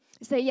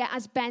So yeah,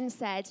 as Ben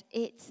said,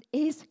 it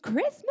is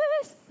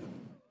Christmas.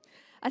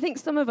 I think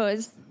some of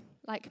us,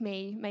 like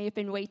me, may have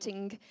been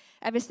waiting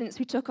ever since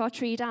we took our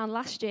tree down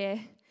last year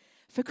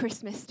for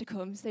Christmas to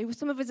come. So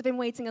some of us have been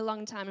waiting a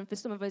long time, and for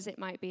some of us it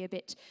might be a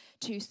bit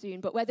too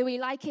soon. But whether we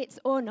like it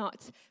or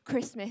not,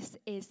 Christmas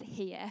is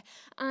here.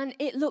 And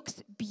it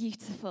looks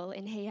beautiful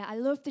in here. I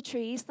love the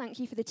trees. Thank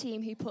you for the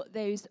team who put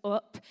those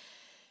up.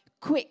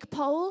 Quick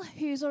poll,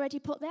 who's already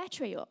put their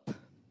tree up?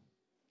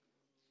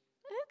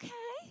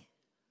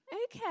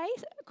 Okay,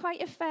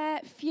 quite a fair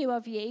few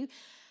of you.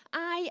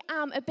 I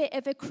am a bit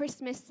of a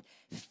Christmas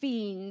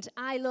fiend.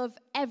 I love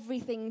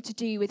everything to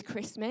do with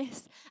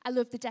Christmas. I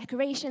love the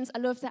decorations. I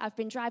love that I've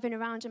been driving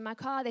around in my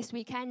car this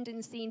weekend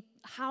and seen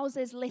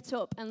houses lit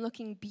up and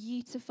looking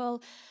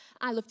beautiful.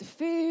 I love the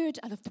food.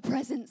 I love the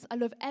presents. I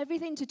love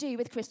everything to do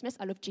with Christmas.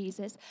 I love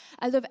Jesus.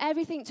 I love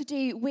everything to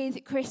do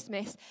with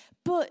Christmas.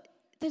 But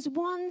there's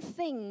one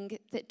thing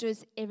that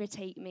does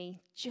irritate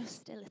me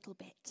just a little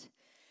bit,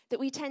 that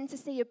we tend to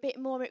see a bit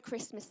more at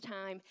Christmas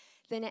time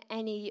than at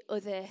any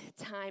other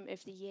time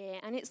of the year.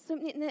 And it's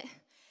something that,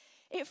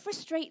 it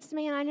frustrates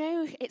me, and I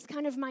know it's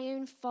kind of my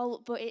own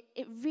fault, but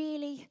it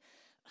really,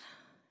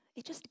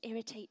 it just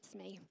irritates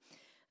me.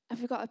 Have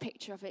we got a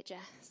picture of it,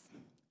 Jess?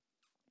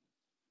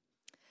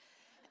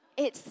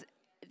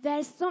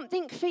 There's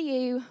something for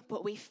you,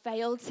 but we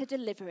failed to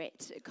deliver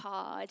it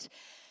card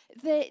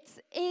that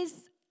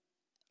is,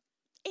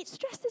 it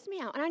stresses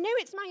me out. And I know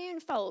it's my own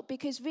fault,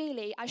 because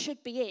really I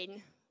should be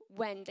in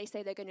when they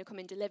say they're going to come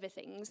and deliver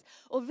things.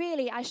 Or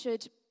really, I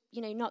should,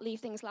 not leave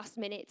things last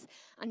minute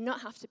and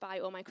not have to buy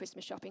all my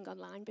Christmas shopping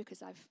online,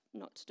 because I've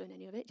not done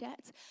any of it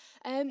yet.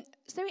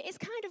 So it is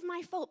kind of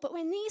my fault. But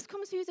when these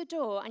come through the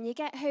door and you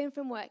get home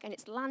from work and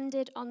it's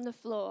landed on the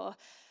floor,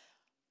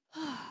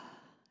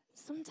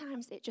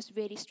 sometimes it just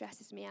really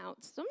stresses me out.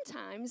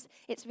 Sometimes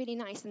it's really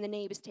nice and the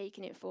neighbour's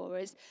taking it for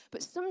us.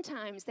 But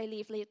sometimes they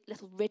leave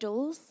little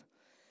riddles,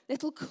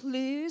 little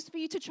clues for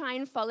you to try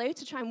and follow,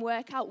 to try and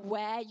work out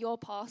where your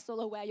parcel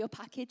or where your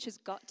package has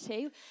got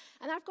to.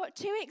 And I've got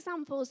two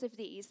examples of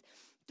these.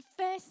 The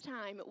first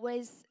time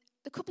was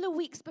a couple of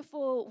weeks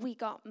before we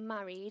got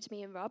married,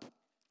 me and Rob.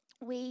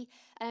 We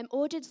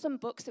ordered some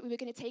books that we were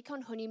going to take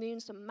on honeymoon,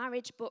 some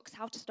marriage books,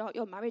 how to start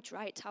your marriage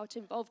right, how to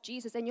involve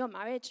Jesus in your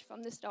marriage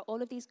from the start,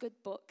 all of these good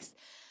books.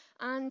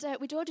 And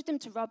we'd ordered them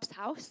to Rob's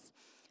house.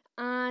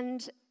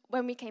 And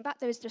when we came back,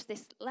 there was just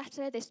this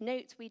letter, this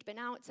note, we'd been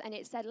out, and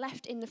it said,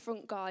 left in the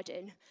front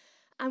garden.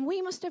 And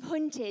we must have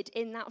hunted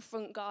in that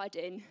front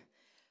garden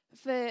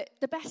for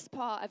the best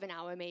part of an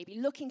hour, maybe,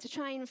 looking to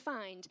try and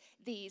find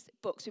these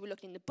books. We were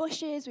looking in the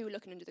bushes, we were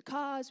looking under the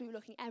cars, we were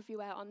looking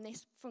everywhere on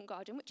this front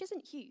garden, which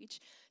isn't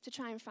huge, to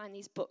try and find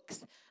these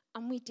books.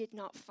 And we did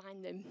not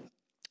find them.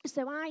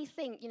 So I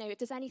think, if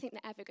there's anything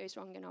that ever goes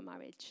wrong in our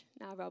marriage,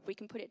 now, Rob, we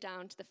can put it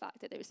down to the fact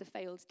that there was a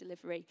failed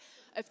delivery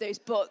of those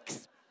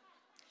books.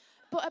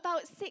 But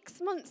about 6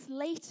 months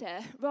later,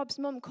 Rob's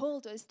mum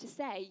called us to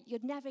say,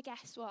 you'd never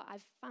guess what,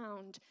 I've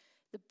found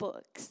the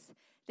books.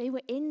 They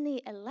were in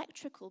the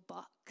electrical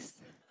box,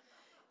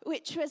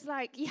 which was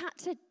like, you had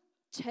to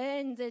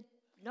turn the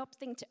knob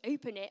thing to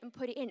open it and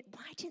put it in.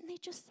 Why didn't they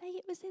just say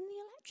it was in the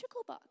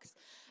electrical box?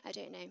 I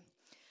don't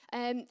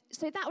know.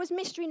 So that was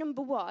mystery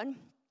number one.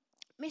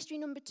 Mystery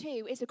number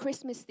two is a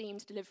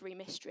Christmas-themed delivery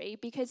mystery,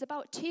 because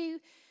about two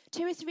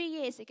or 3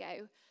 years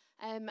ago,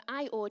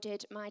 I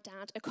ordered my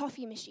dad a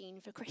coffee machine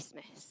for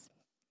Christmas.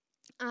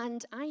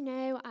 And I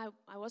know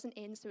I wasn't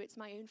in, so it's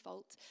my own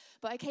fault.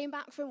 But I came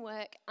back from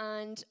work,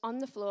 and on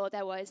the floor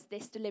there was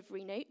this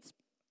delivery note,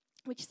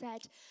 which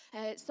said,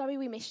 sorry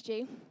we missed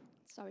you.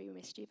 Sorry we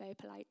missed you, very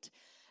polite.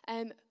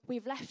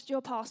 We've left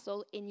your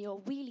parcel in your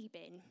wheelie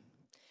bin.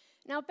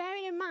 Now,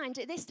 bearing in mind,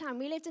 at this time,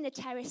 we lived in a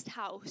terraced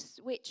house,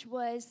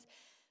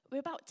 we're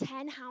about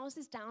 10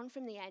 houses down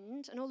from the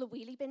end, and all the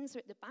wheelie bins are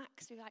at the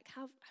back. So we're like,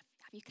 have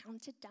you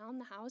counted down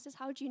the houses?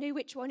 How do you know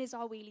which one is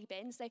our wheelie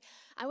bin? So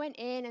I went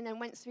in and then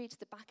went through to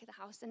the back of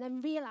the house and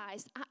then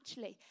realised,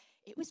 actually,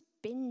 it was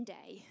bin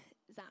day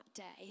that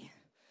day.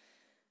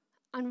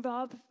 And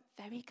Rob,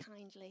 very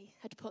kindly,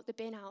 had put the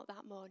bin out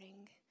that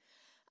morning.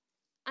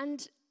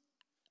 And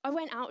I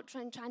went out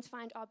trying to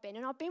find our bin,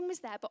 and our bin was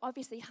there, but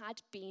obviously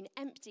had been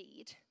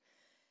emptied.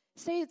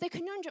 So the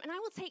conundrum, and I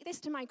will take this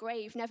to my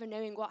grave, never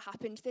knowing what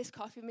happened to this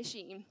coffee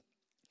machine.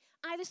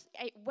 Either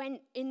it went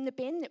in the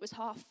bin that was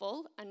half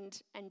full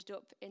and ended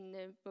up in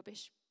the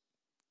rubbish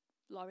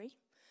lorry,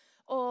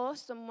 or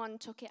someone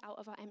took it out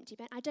of our empty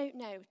bin. I don't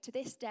know. To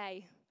this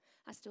day,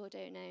 I still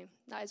don't know.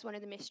 That is one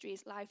of the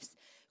mysteries, life's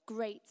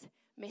great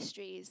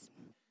mysteries.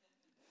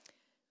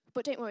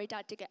 But don't worry,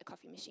 Dad did get a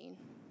coffee machine.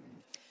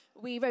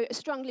 We wrote a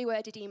strongly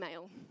worded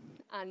email,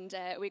 and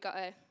we got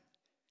a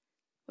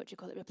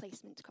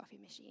replacement coffee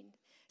machine.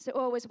 So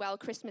all was well,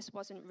 Christmas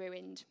wasn't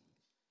ruined.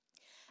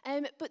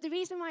 But the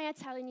reason why I'm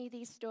telling you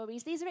these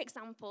stories, these are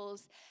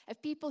examples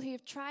of people who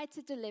have tried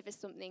to deliver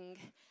something,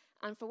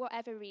 and for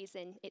whatever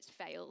reason, it's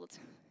failed.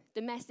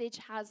 The message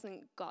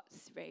hasn't got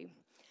through.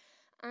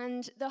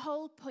 And the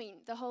whole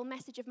point, the whole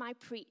message of my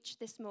preach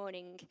this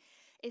morning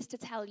is to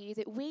tell you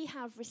that we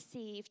have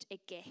received a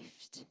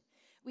gift.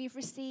 We've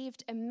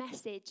received a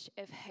message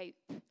of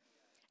hope,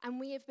 and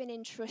we have been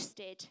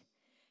entrusted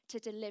to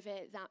deliver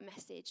that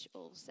message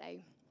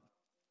also.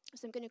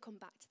 So I'm going to come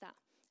back to that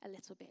a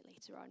little bit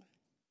later on.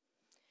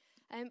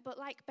 But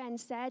like Ben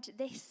said,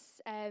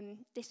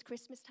 this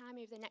Christmas time,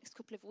 over the next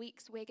couple of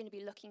weeks, we're going to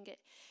be looking at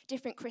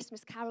different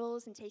Christmas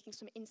carols and taking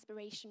some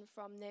inspiration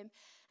from them.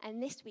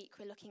 And this week,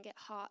 we're looking at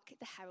Hark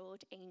the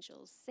Herald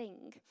Angels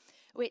Sing,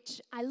 which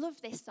I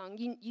love this song.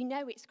 You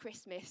know it's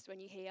Christmas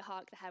when you hear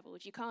Hark the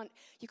Herald. You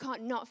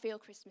can't not feel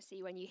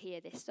Christmassy when you hear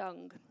this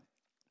song.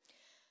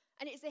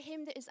 And it's a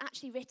hymn that is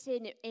actually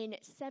written in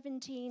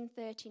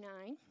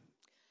 1739.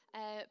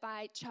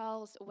 By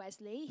Charles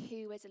Wesley,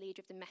 who was a leader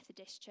of the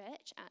Methodist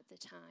Church at the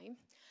time.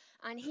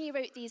 And he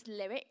wrote these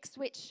lyrics,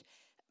 which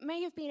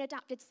may have been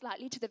adapted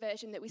slightly to the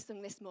version that we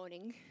sung this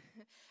morning.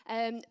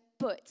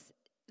 But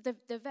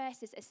the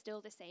verses are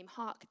still the same.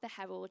 Hark the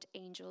herald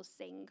angels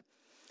sing.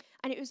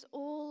 And it was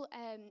all,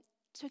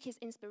 took his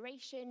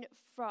inspiration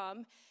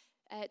from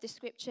the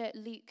scripture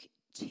Luke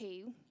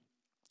 2,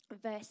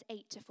 verse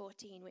 8 to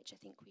 14, which I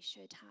think we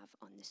should have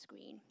on the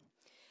screen.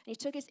 And he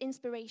took his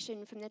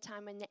inspiration from the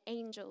time when the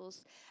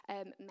angels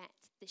met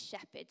the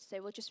shepherds.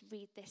 So we'll just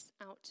read this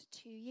out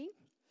to you.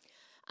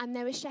 And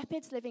there were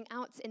shepherds living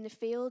out in the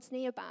fields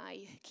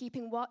nearby,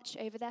 keeping watch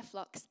over their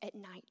flocks at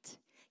night.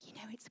 You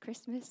know it's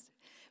Christmas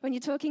when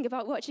you're talking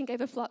about watching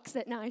over flocks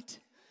at night.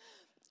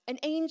 An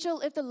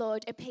angel of the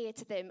Lord appeared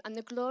to them, and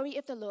the glory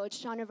of the Lord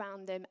shone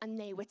around them, and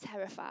they were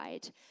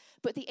terrified.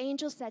 But the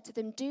angel said to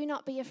them, "Do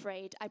not be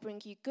afraid. I bring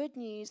you good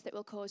news that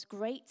will cause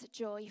great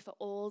joy for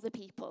all the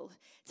people.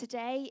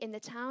 Today, in the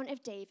town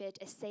of David,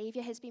 a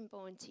Savior has been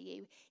born to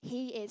you.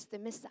 He is the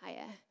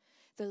Messiah,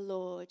 the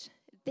Lord.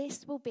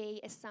 This will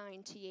be a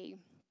sign to you.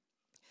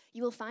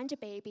 You will find a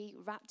baby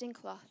wrapped in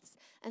cloths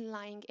and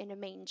lying in a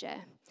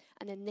manger."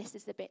 And then this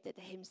is the bit that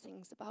the hymn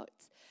sings about.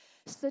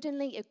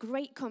 Suddenly, a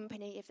great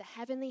company of the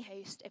heavenly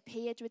host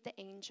appeared with the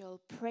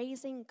angel,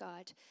 praising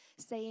God,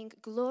 saying,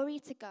 "Glory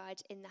to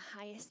God in the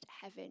highest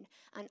heaven,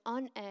 and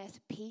on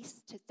earth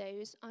peace to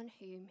those on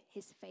whom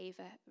his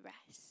favor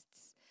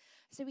rests."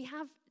 So we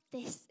have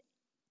this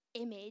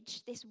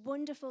image, this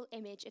wonderful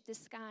image of the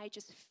sky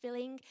just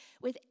filling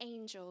with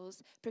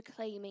angels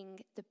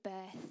proclaiming the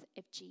birth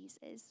of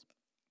Jesus.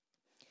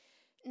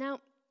 Now,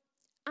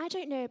 I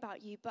don't know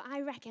about you, but I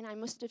reckon I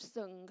must have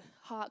sung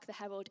Hark the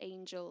Herald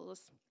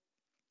Angels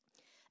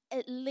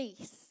at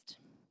least,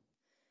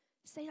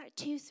 say like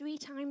 2-3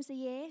 times a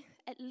year,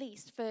 at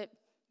least for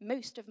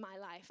most of my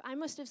life. I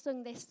must have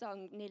sung this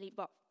song nearly,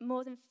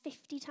 more than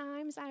 50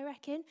 times, I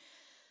reckon.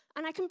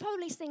 And I can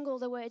probably sing all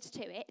the words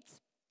to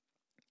it.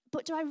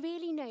 But do I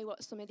really know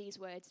what some of these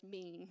words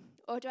mean?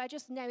 Or do I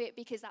just know it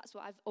because that's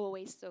what I've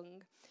always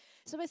sung?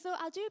 So I thought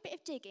I'll do a bit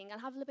of digging. I'll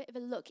have a bit of a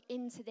look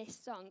into this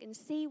song and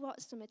see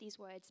what some of these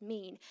words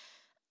mean.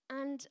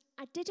 And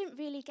I didn't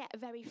really get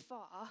very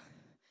far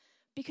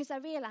because I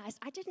realised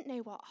I didn't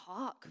know what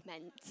hark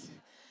meant.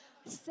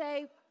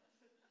 So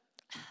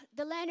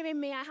the learner in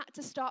me, I had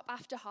to stop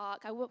after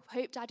hark. I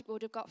hoped I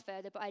would have got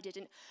further, but I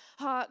didn't.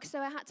 Hark, so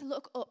I had to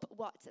look up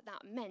what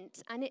that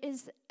meant. And it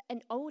is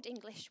an Old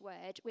English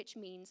word which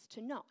means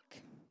to knock.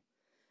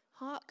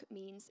 Hark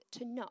means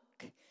to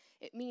knock.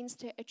 It means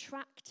to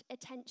attract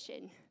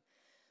attention,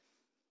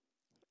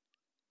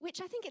 which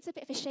I think it's a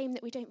bit of a shame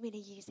that we don't really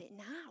use it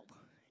now.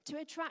 To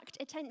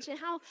attract attention.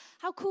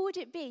 How cool would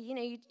it be? You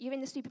know, you're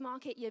in the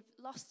supermarket, you've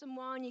lost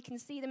someone, you can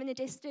see them in the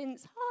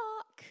distance.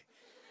 Hark!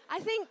 I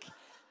think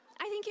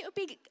it would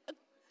be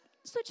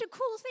such a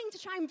cool thing to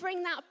try and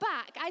bring that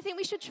back. I think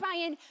we should try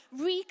and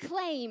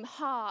reclaim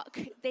hark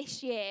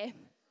this year.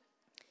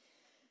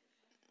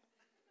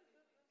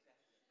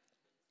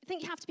 I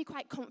think you have to be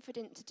quite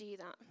confident to do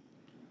that.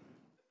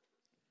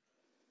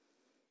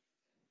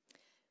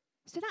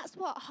 So that's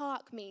what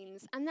hark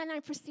means. And then I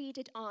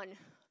proceeded on,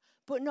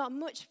 but not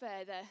much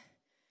further,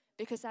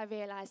 because I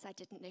realised I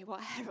didn't know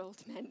what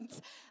herald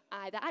meant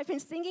either. I've been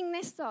singing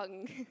this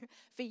song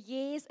for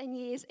years and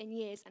years and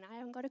years, and I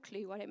haven't got a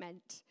clue what it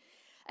meant.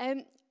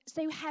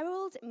 So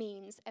herald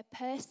means a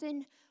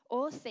person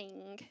or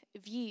thing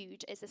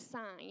viewed as a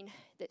sign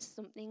that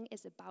something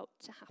is about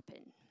to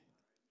happen.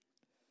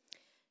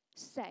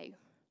 So,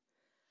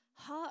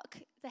 hark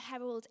the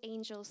herald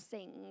angels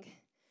sing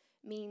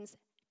means,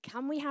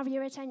 can we have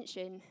your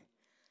attention?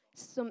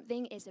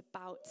 Something is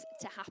about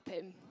to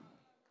happen.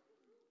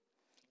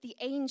 The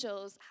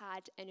angels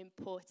had an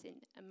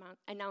important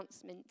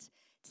announcement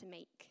to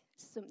make.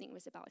 Something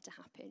was about to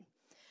happen.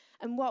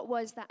 And what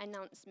was that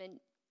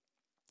announcement?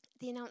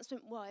 The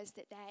announcement was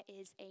that there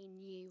is a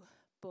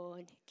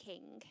newborn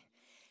king.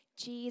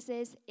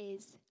 Jesus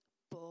is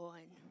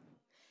born.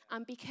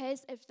 And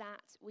because of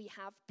that, we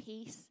have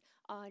peace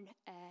on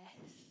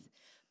earth.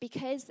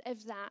 Because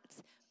of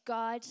that,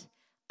 God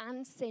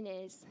and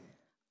sinners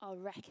are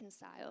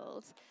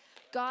reconciled.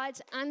 God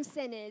and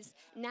sinners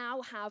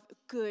now have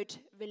good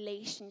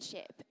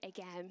relationship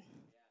again.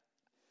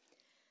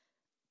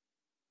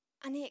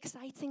 And the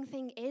exciting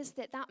thing is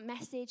that that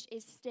message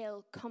is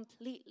still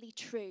completely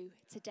true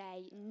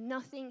today.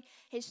 Nothing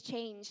has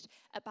changed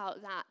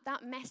about that.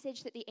 That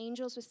message that the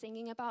angels were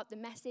singing about, the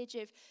message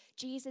of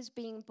Jesus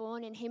being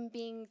born and him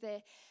being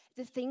the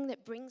thing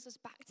that brings us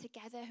back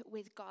together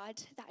with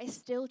God, that is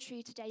still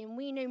true today. And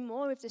we know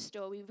more of the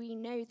story. We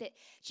know that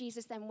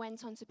Jesus then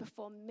went on to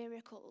perform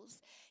miracles.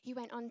 He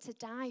went on to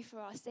die for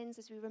our sins,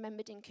 as we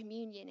remembered in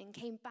communion, and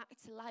came back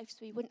to life so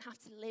we wouldn't have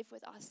to live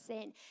with our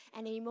sin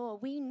anymore.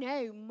 We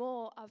know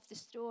more of the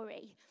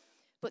story,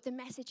 but the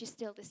message is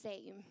still the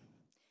same.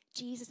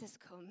 Jesus has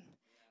come.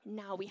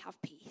 Now we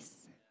have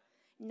peace.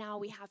 Now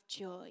we have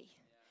joy.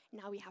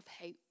 Now we have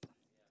hope.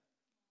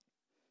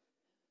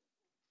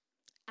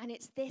 And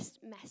it's this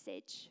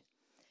message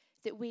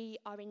that we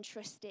are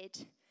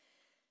entrusted,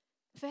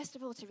 first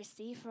of all, to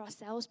receive for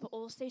ourselves, but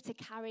also to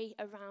carry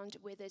around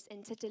with us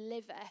and to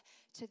deliver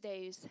to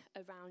those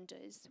around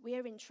us. We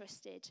are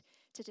entrusted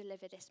to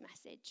deliver this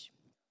message.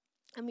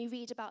 And we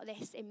read about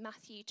this in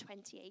Matthew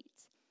 28,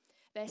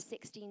 verse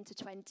 16 to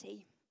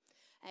 20.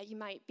 You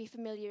might be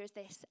familiar with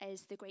this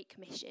as the Great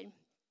Commission.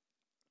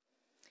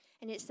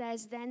 And it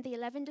says, "Then the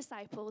 11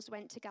 disciples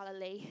went to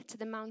Galilee, to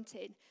the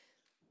mountain."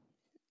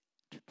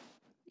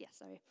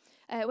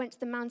 Went to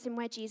the mountain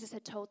where Jesus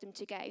had told them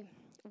to go.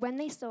 When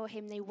they saw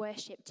him, they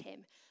worshipped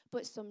him,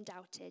 but some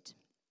doubted.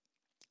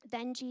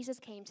 Then Jesus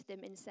came to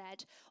them and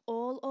said,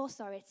 "All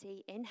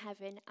authority in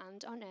heaven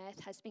and on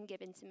earth has been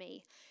given to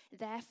me.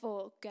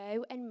 Therefore,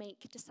 go and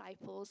make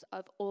disciples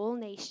of all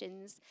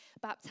nations,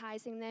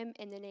 baptizing them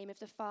in the name of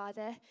the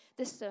Father,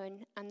 the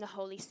Son, and the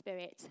Holy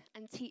Spirit,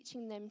 and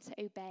teaching them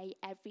to obey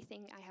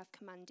everything I have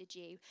commanded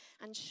you.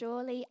 And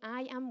surely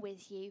I am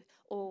with you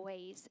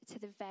always to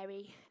the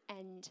very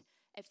end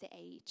of the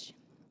age."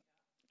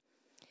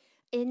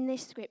 In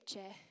this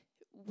scripture,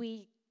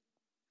 we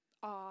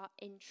are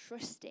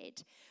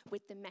entrusted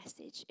with the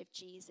message of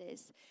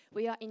Jesus.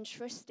 We are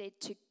entrusted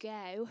to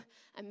go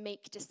and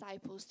make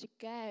disciples, to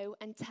go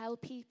and tell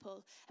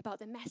people about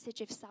the message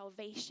of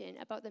salvation,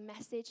 about the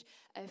message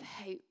of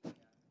hope.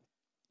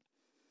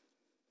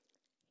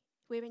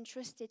 We're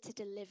entrusted to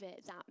deliver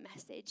that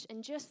message.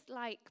 And just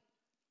like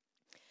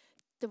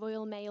the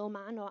Royal Mail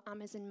man or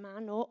Amazon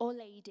man or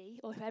lady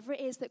or whoever it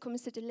is that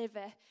comes to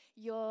deliver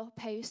your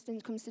post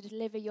and comes to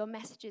deliver your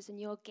messages and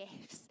your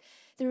gifts,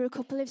 there are a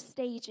couple of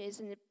stages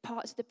and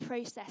parts of the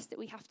process that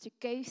we have to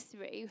go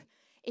through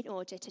in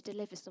order to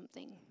deliver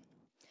something.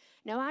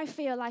 Now, I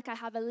feel like I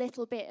have a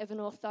little bit of an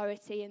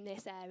authority in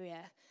this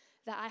area,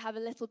 that I have a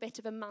little bit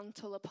of a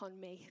mantle upon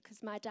me,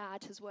 because my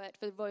dad has worked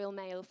for the Royal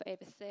Mail for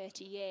over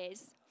 30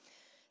 years.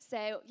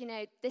 So,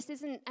 this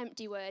isn't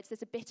empty words.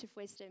 There's a bit of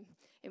wisdom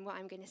in what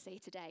I'm going to say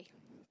today.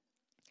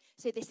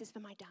 So this is for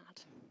my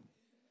dad.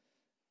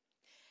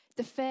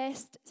 The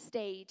first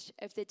stage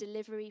of the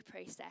delivery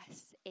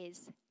process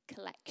is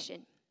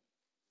collection.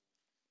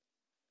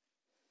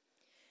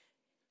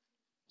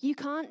 You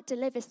can't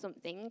deliver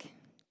something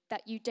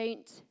that you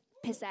don't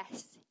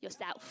possess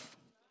yourself.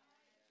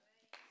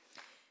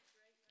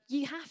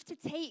 You have to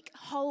take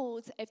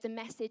hold of the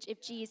message of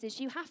Jesus.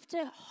 You have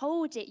to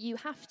hold it. You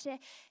have to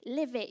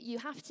live it. You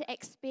have to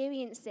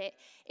experience it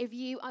if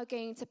you are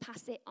going to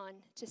pass it on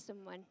to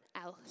someone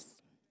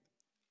else.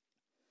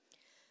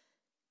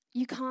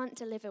 You can't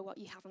deliver what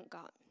you haven't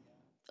got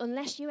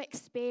unless you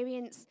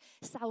experience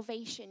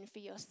salvation for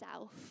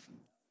yourself.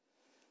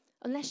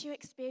 Unless you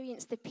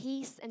experience the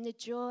peace and the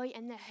joy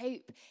and the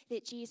hope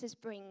that Jesus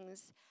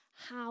brings,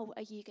 how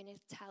are you going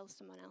to tell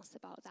someone else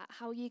about that?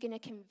 How are you going to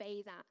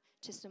convey that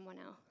to someone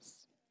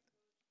else?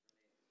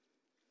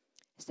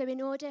 So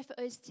in order for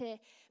us to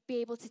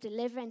be able to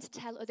deliver and to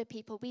tell other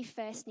people, we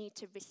first need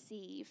to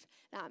receive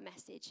that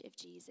message of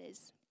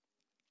Jesus.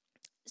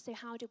 So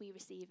how do we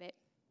receive it?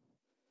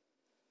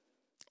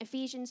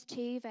 Ephesians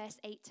 2, verse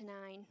 8 to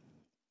 9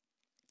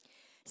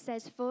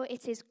 says, For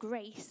it is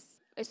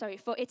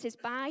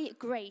by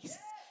grace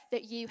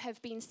that you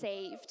have been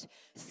saved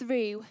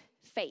through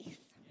faith.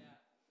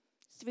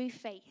 Through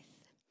faith.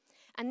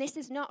 And this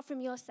is not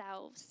from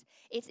yourselves.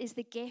 It is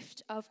the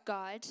gift of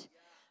God,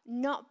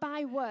 not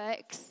by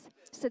works,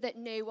 so that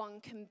no one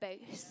can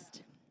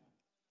boast.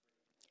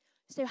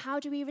 So how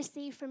do we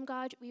receive from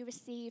God? We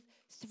receive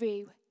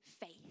through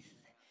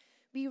faith.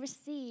 We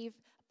receive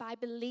by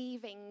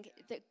believing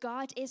that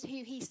God is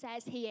who he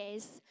says he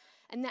is,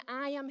 and that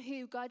I am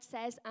who God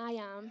says I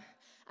am,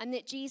 and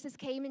that Jesus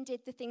came and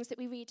did the things that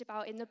we read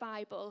about in the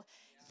Bible.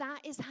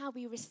 That is how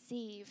we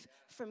receive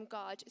from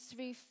God,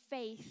 through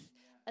faith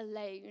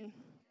alone,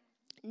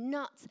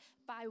 not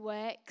by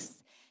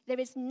works. There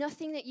is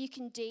nothing that you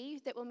can do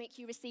that will make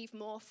you receive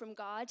more from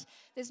God.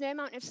 There's no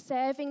amount of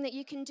serving that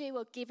you can do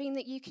or giving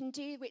that you can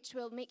do which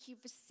will make you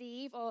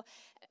receive or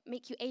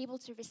make you able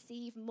to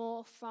receive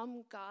more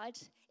from God.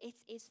 It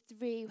is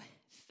through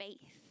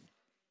faith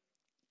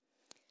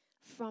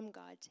from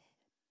God.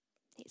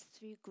 It's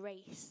through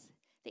grace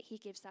that he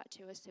gives that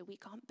to us, so we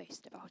can't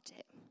boast about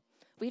it.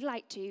 We'd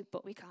like to,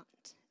 but we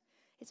can't.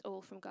 It's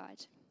all from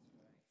God.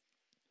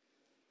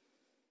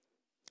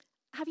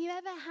 Have you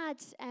ever had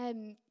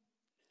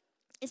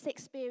It's the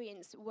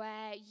experience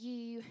where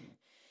you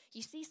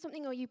see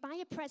something or you buy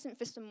a present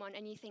for someone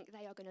and you think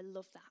they are going to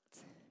love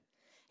that.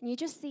 And you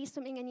just see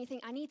something and you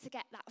think, I need to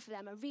get that for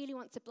them. I really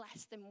want to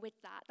bless them with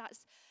that.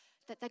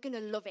 That they're going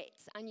to love it.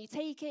 And you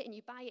take it and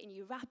you buy it and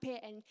you wrap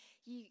it and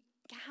you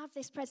have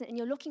this present and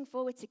you're looking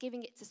forward to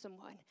giving it to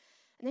someone.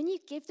 And then you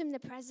give them the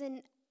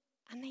present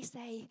and they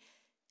say,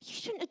 you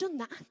shouldn't have done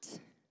that.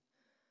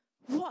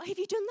 What have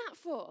you done that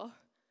for?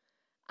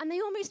 And they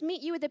almost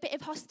meet you with a bit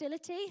of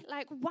hostility.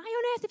 Like, why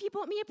on earth have you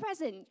bought me a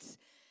present?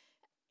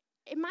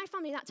 In my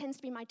family, that tends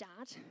to be my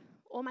dad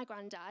or my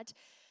granddad.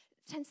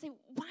 Tends to say,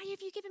 why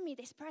have you given me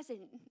this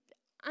present?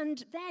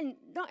 And then,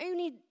 not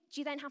only do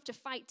you then have to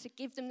fight to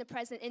give them the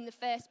present in the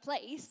first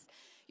place,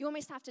 you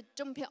almost have to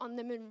dump it on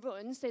them and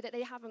run so that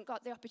they haven't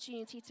got the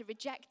opportunity to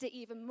reject it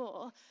even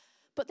more.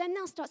 But then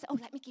they'll start saying,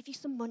 let me give you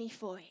some money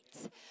for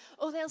it.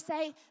 Or they'll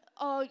say,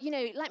 I'll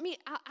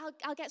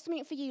get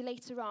something for you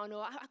later on.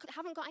 Or I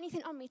haven't got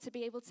anything on me to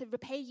be able to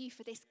repay you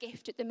for this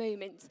gift at the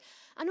moment.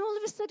 And all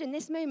of a sudden,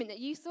 this moment that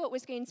you thought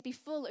was going to be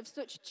full of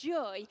such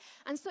joy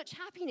and such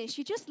happiness,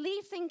 you just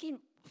leave thinking,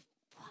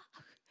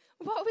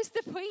 what was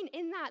the point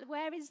in that?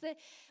 Where is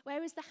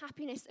the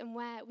happiness and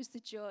where was the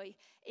joy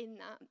in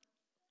that?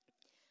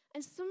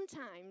 And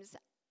sometimes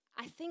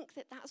I think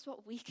that that's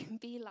what we can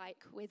be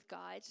like with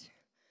God.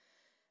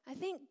 I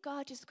think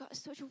God has got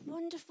such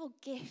wonderful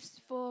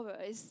gifts for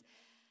us.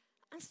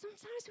 And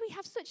sometimes we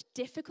have such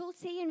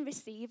difficulty in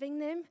receiving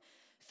them.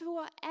 For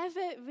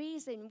whatever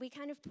reason, we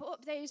kind of put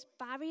up those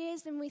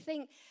barriers and we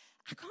think,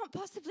 I can't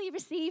possibly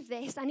receive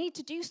this. I need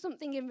to do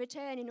something in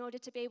return in order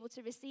to be able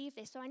to receive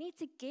this. So I need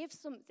to give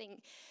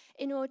something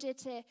in order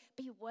to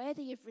be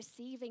worthy of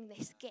receiving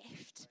this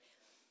gift.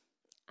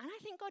 And I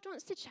think God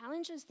wants to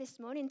challenge us this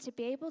morning to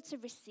be able to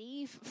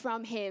receive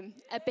from him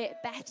a bit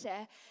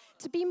better,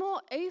 to be more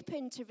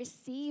open to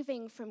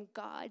receiving from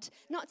God,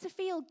 not to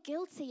feel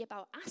guilty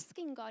about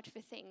asking God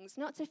for things,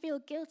 not to feel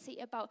guilty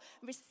about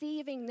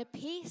receiving the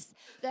peace,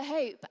 the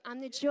hope,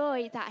 and the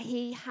joy that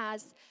he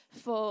has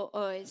for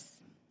us.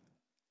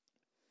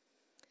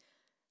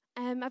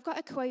 I've got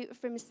a quote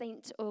from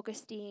St.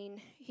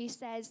 Augustine who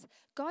says,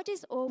 God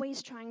is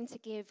always trying to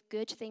give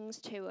good things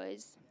to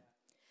us,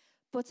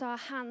 but our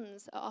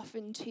hands are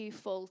often too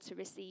full to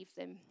receive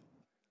them.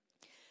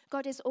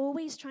 God is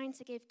always trying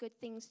to give good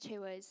things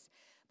to us,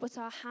 but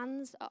our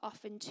hands are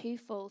often too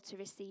full to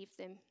receive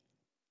them.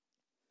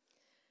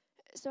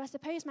 So I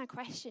suppose my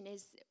question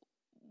is,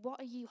 what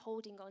are you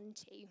holding on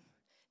to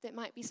that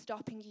might be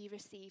stopping you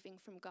receiving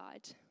from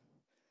God?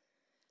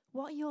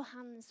 What are your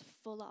hands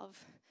full of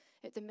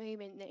at the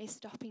moment that is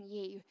stopping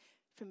you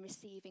from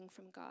receiving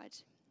from God?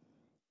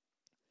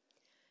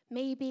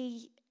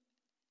 Maybe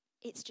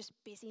it's just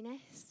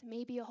busyness.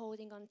 Maybe you're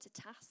holding on to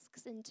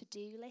tasks and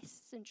to-do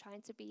lists and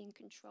trying to be in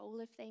control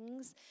of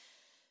things.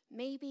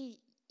 Maybe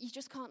you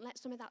just can't let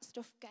some of that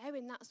stuff go,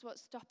 and that's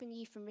what's stopping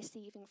you from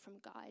receiving from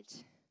God.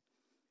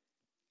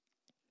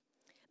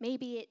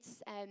 Maybe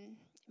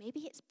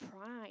it's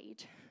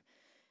pride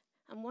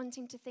and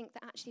wanting to think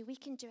that actually we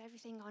can do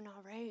everything on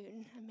our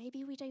own, and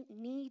maybe we don't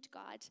need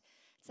God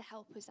to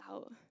help us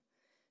out.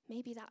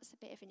 Maybe that's a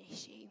bit of an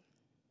issue.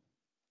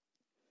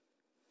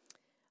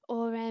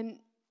 Or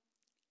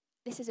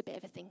this is a bit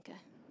of a thinker.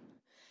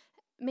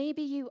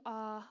 Maybe you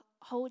are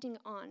holding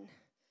on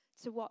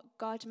to what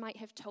God might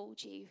have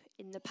told you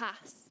in the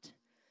past.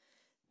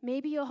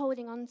 Maybe you're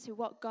holding on to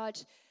what God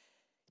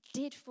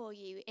did for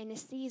you in a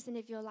season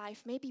of your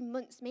life, maybe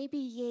months, maybe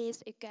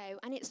years ago.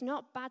 And it's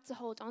not bad to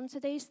hold on to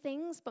those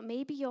things, but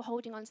maybe you're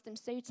holding on to them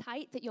so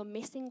tight that you're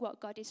missing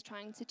what God is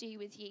trying to do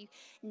with you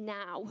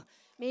now.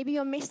 Maybe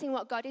you're missing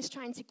what God is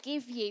trying to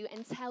give you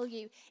and tell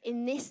you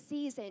in this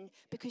season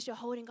because you're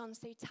holding on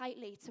so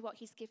tightly to what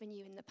he's given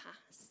you in the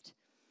past.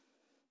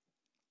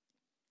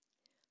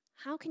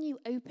 How can you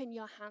open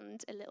your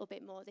hand a little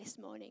bit more this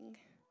morning?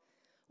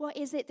 What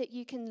is it that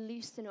you can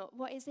loosen up?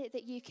 What is it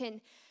that you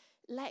can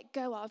let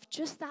go of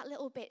just that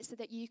little bit so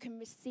that you can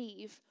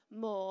receive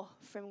more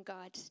from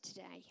God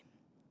today?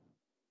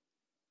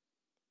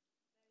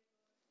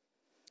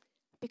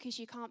 Because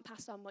you can't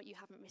pass on what you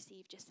haven't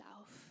received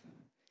yourself.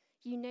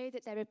 You know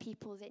that there are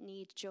people that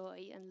need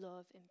joy and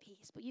love and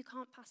peace, but you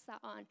can't pass that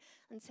on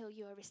until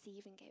you are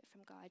receiving it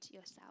from God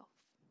yourself.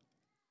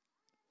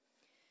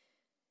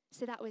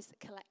 So that was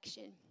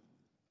collection.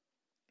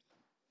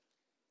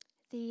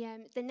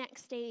 The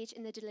next stage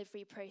in the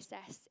delivery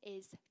process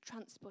is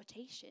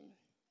transportation.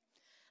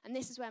 And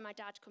this is where my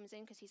dad comes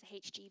in because he's a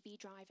HGV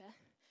driver.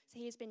 So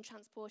he has been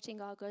transporting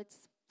our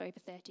goods for over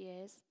 30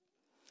 years.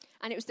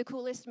 And it was the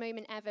coolest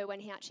moment ever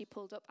when he actually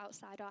pulled up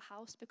outside our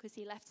house because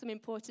he left some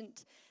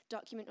important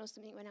document or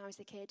something when I was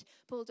a kid,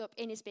 pulled up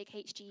in his big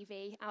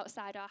HGV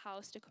outside our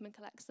house to come and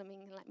collect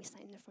something and let me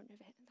sit in the front of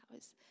it. That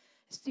was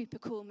a super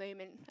cool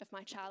moment of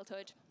my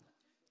childhood.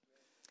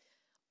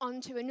 On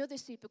to another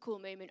super cool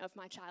moment of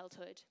my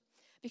childhood.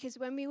 Because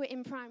when we were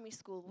in primary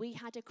school, we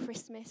had a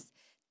Christmas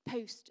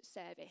post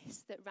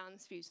service that ran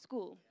through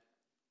school.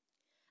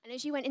 And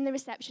as you went in the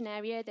reception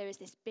area, there was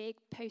this big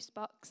post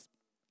box,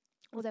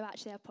 although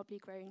actually I've probably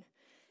grown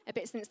a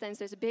bit since then,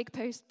 so it's a big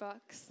post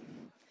box.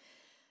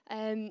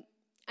 And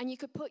you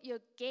could put your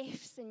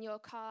gifts and your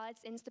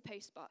cards into the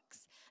post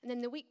box. And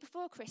then the week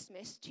before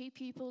Christmas, 2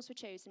 pupils were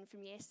chosen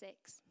from year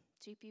 6.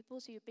 2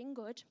 pupils who had been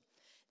good.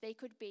 They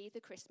could be the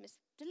Christmas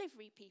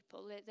delivery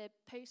people, the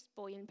post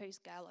boy and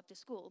post girl of the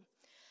school.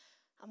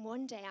 And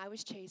one day I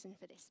was chosen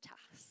for this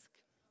task,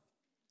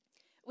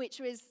 which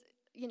was,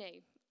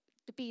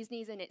 the bee's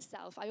knees in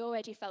itself. I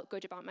already felt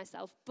good about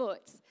myself,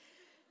 but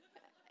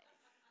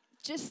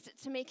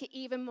just to make it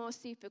even more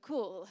super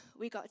cool,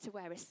 we got to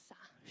wear a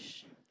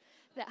sash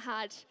that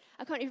had,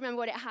 I can't even remember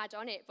what it had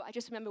on it, but I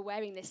just remember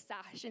wearing this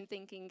sash and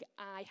thinking,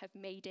 I have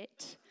made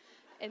it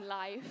in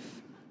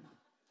life.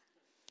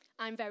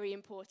 I'm very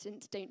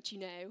important, don't you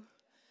know?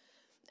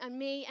 And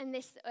me and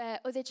this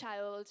other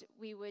child,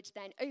 we would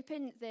then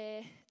open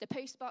the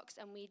post box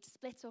and we'd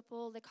split up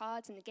all the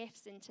cards and the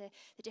gifts into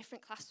the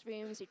different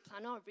classrooms. We'd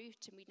plan our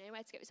route and we'd know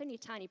where to go. It was only a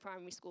tiny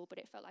primary school, but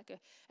it felt like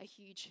a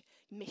huge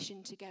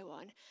mission to go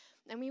on.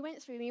 And we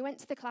went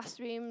to the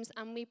classrooms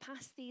and we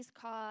passed these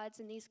cards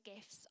and these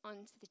gifts on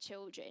to the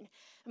children.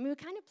 And we were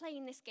kind of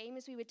playing this game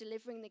as we were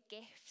delivering the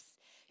gifts.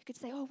 You could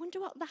say, I wonder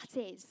what that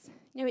is.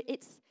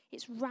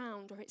 It's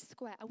round or it's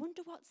square. I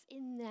wonder what's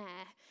in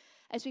there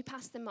as we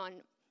passed them on.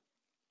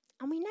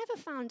 And we never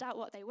found out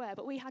what they were,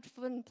 but we had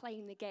fun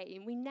playing the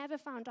game. We never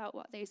found out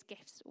what those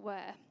gifts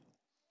were.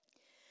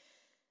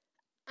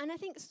 And I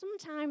think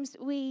sometimes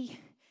we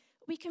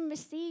can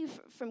receive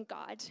from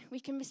God,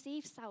 we can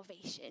receive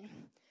salvation.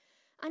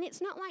 And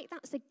it's not like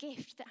that's a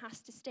gift that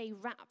has to stay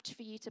wrapped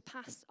for you to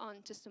pass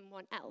on to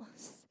someone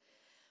else.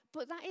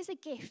 But that is a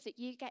gift that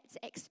you get to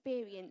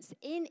experience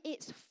in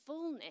its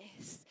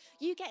fullness.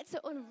 You get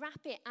to unwrap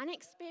it and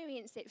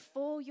experience it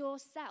for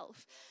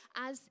yourself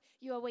as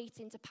you are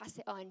waiting to pass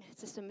it on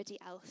to somebody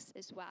else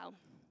as well.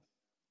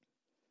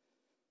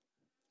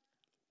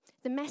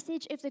 The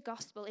message of the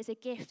gospel is a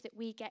gift that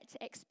we get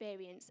to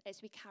experience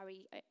as we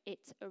carry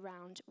it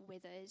around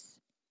with us.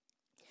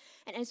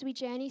 And as we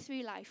journey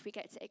through life, we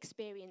get to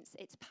experience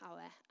its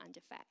power and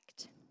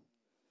effect.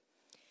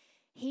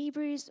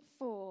 Hebrews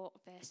 4,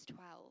 verse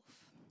 12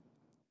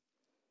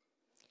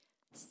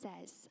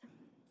 says,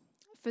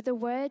 "For the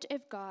word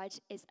of God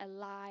is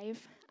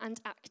alive and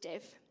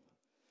active,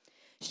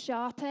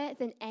 sharper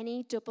than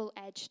any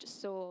double-edged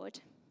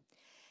sword.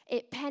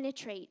 It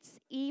penetrates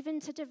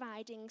even to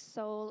dividing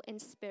soul and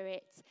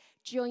spirit,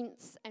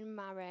 joints and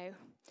marrow.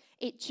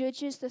 It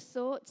judges the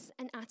thoughts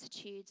and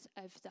attitudes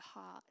of the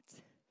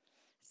heart."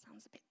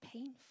 Sounds a bit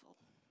painful.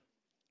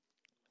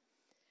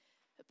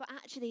 But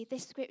actually,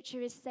 this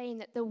scripture is saying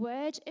that the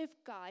word of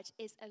God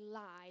is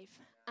alive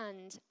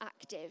and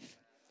active.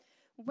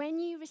 When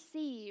you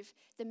receive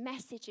the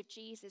message of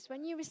Jesus,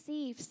 when you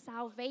receive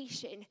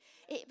salvation,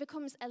 it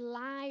becomes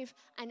alive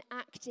and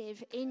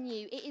active in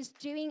you. It is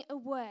doing a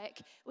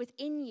work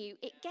within you.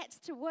 It gets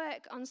to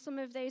work on some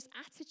of those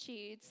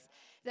attitudes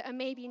that are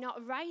maybe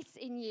not right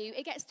in you.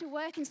 It gets to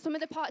work in some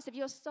of the parts of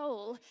your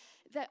soul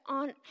that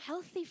aren't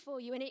healthy for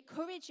you, and it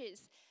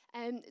encourages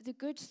the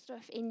good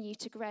stuff in you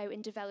to grow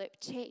and develop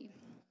too.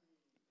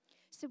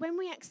 So when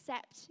we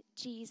accept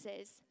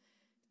Jesus,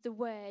 the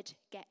word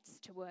gets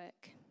to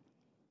work.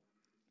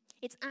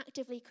 It's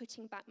actively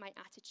cutting back my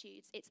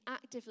attitudes. It's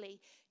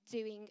actively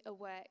doing a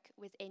work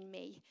within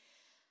me.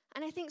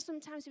 And I think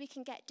sometimes we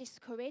can get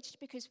discouraged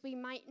because we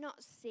might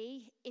not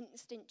see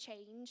instant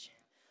change.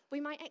 We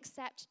might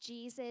accept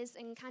Jesus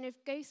and kind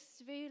of go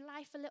through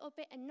life a little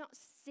bit and not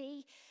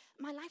see,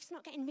 my life's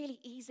not getting really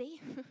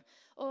easy,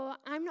 or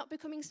I'm not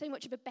becoming so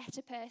much of a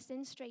better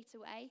person straight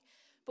away.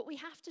 But we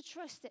have to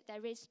trust that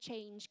there is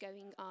change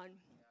going on.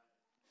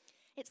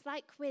 It's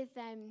like with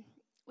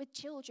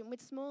children,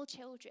 with small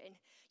children,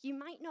 you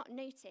might not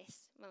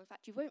notice, well, in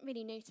fact, you won't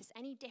really notice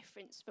any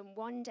difference from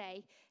one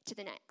day to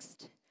the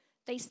next.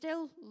 They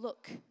still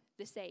look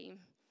the same.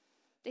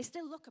 They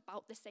still look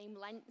about the same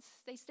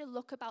length. They still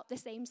look about the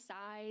same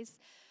size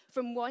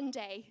from one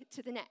day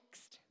to the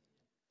next.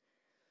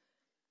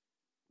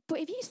 But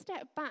if you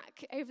step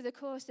back over the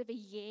course of a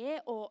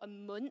year or a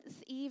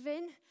month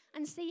even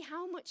and see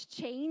how much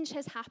change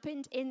has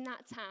happened in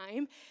that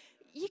time,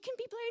 you can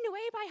be blown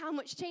away by how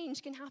much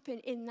change can happen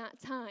in that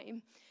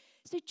time.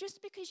 So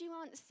just because you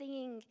aren't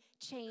seeing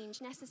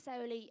change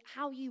necessarily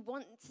how you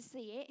want to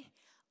see it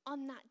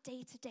on that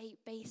day-to-day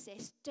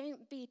basis,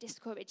 don't be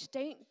discouraged.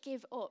 Don't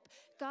give up.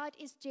 God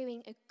is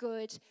doing a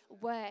good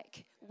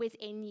work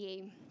within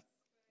you.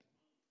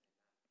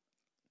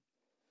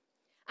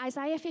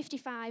 Isaiah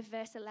 55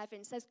 verse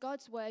 11 says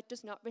God's word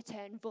does not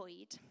return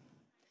void.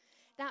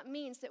 That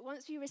means that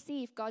once we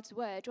receive God's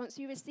word, once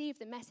we receive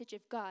the message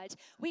of God,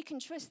 we can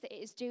trust that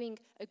it is doing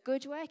a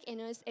good work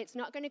in us. It's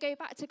not going to go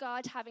back to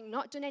God having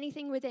not done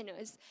anything within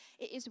us.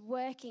 It is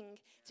working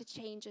to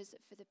change us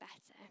for the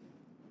better.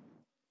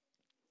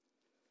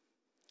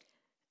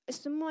 As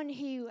someone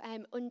who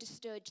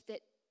understood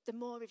that the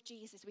more of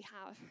Jesus we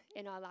have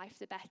in our life,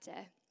 the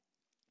better,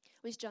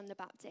 was John the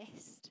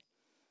Baptist.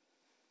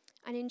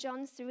 And in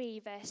John 3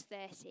 verse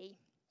 30,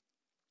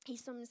 he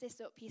sums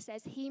this up. He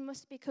says, "He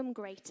must become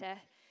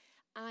greater,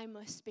 I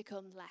must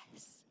become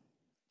less."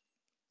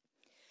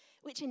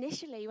 which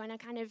initially, when I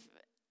kind of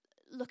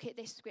look at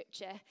this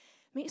scripture,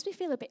 makes me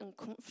feel a bit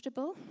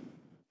uncomfortable.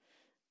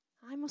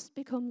 I must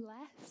become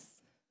less.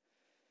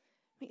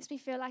 Makes me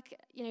feel like,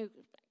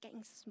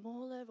 getting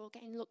smaller or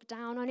getting looked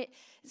down on. It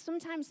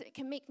sometimes it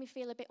can make me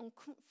feel a bit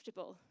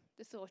uncomfortable,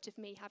 the thought of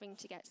me having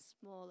to get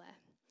smaller.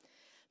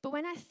 But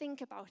when I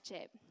think about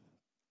it,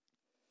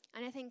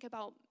 and I think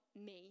about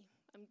me,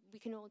 and we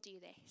can all do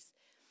this,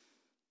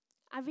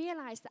 I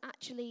realise that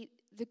actually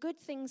the good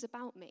things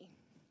about me,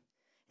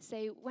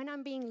 so when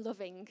I'm being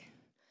loving,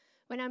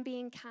 when I'm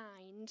being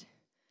kind,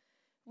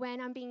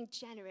 when I'm being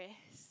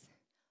generous,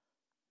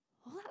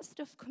 all that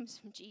stuff comes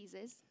from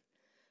Jesus.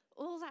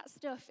 All that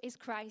stuff is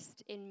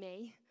Christ in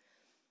me.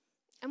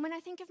 And when I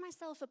think of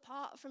myself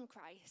apart from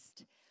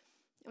Christ,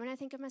 when I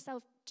think of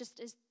myself just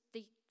as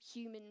the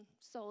human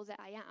soul that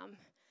I am,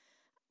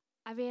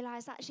 I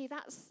realise actually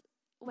that's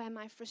where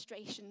my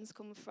frustrations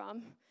come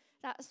from.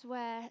 That's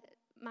where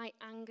my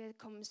anger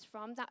comes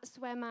from. That's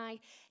where my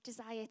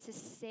desire to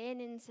sin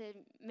and to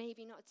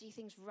maybe not do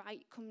things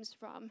right comes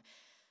from.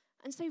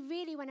 And so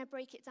really, when I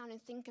break it down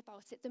and think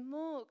about it, the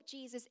more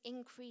Jesus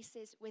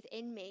increases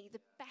within me, the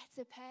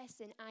better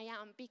person I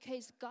am,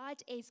 because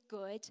God is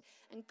good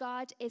and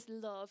God is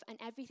love, and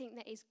everything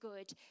that is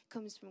good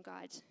comes from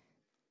God.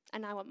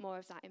 And I want more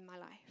of that in my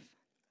life.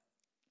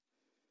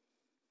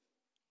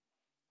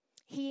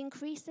 He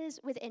increases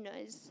within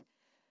us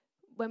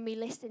when we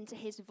listen to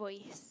his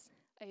voice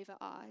over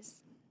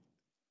ours.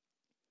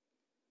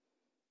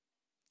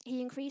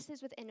 He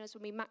increases within us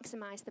when we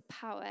maximize the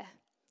power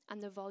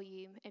and the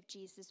volume of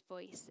Jesus'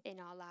 voice in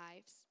our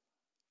lives.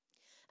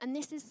 And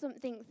this is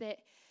something that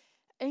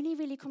only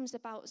really comes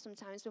about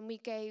sometimes when we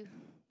go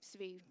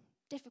through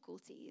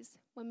difficulties,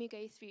 when we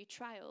go through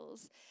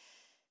trials.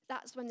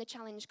 That's when the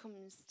challenge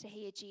comes to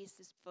hear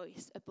Jesus'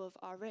 voice above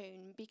our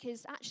own.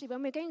 Because actually,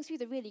 when we're going through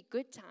the really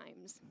good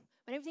times,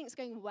 when everything's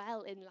going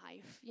well in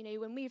life,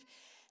 when we've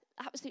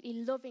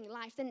absolutely loving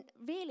life, then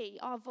really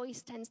our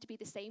voice tends to be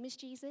the same as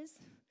Jesus.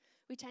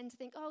 We tend to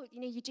think,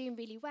 you're doing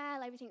really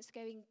well, everything's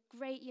going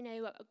great,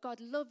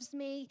 God loves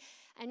me,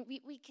 and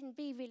we can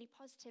be really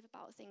positive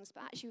about things.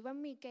 But actually,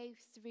 when we go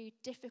through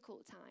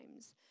difficult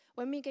times,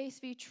 when we go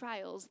through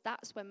trials,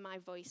 that's when my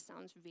voice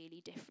sounds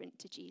really different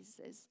to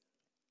Jesus's.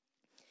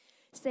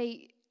 So,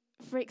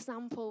 for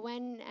example,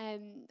 when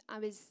I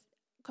was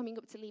coming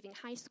up to leaving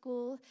high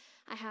school,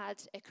 I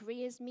had a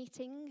careers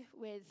meeting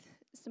with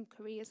some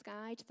careers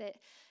guide that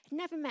had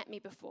never met me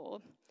before,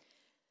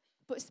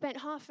 but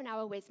spent half an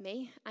hour with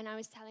me, and I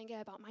was telling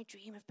her about my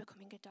dream of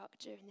becoming a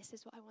doctor, and this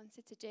is what I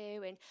wanted to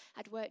do, and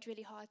I'd worked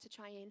really hard to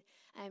try and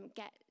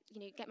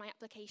get my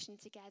application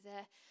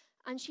together.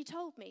 And she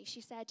told me, she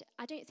said,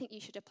 I don't think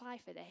you should apply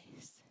for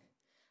this.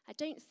 I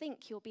don't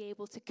think you'll be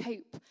able to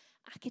cope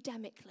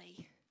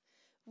academically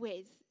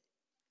with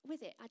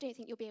it. I don't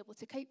think you'll be able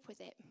to cope with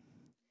it.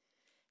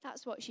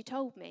 That's what she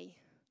told me.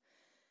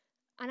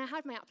 And I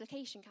had my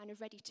application kind of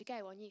ready to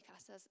go on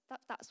UCAS.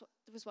 That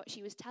was what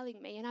she was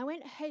telling me. And I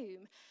went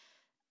home,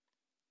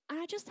 and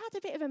I just had a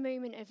bit of a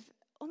moment of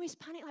almost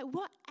panic, like,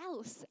 what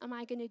else am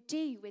I going to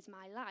do with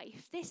my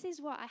life? This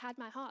is what I had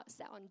my heart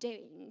set on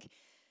doing.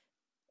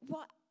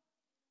 What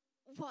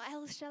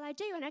else shall I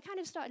do? And I kind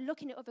of started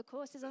looking at other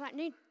courses. I was like,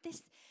 no,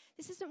 this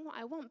isn't what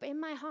I want. But in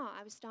my heart,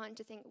 I was starting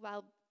to think,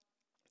 well,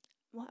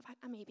 what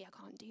if maybe I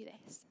can't do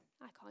this?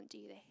 I can't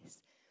do this.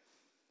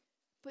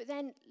 But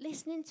then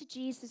listening to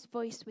Jesus'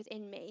 voice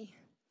within me,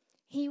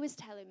 he was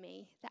telling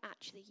me that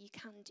actually you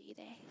can do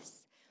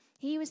this.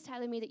 He was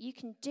telling me that you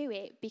can do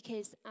it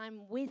because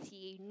I'm with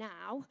you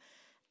now,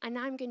 and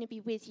I'm going to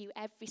be with you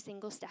every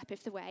single step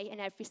of the way and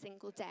every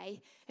single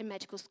day in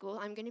medical school.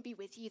 I'm going to be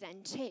with you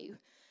then too.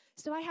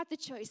 So I had the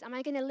choice. Am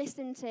I going to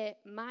listen to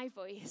my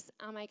voice?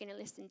 Am I going to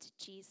listen to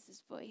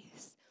Jesus'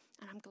 voice?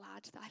 And I'm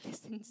glad that I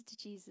listened to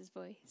Jesus'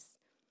 voice.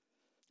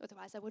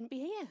 Otherwise, I wouldn't be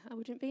here. I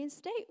wouldn't be in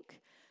Stoke.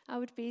 I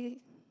would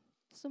be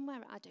somewhere.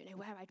 I don't know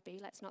where I'd be.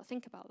 Let's not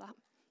think about that.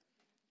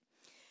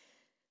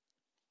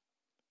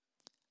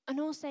 And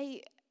also,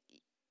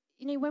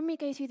 when we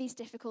go through these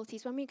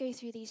difficulties, when we go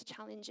through these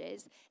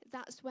challenges,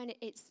 that's when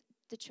it's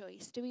the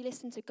choice. Do we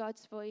listen to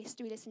God's voice?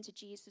 Do we listen to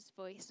Jesus'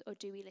 voice? Or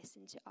do we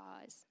listen to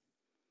ours?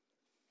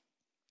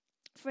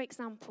 For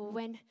example,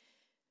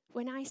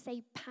 when I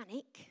say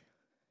panic,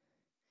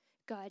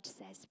 God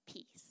says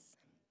peace.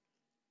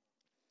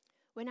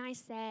 When I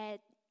said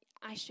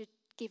I should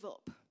give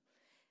up,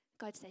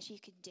 God says you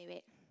can do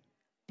it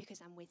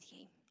because I'm with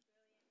you.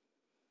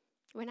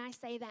 When I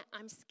say that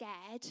I'm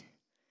scared,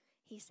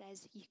 he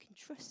says you can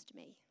trust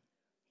me.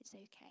 It's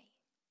okay.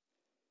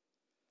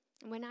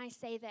 And when I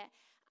say that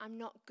I'm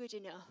not good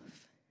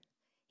enough,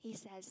 he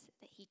says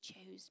that he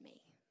chose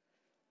me,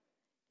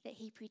 that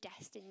he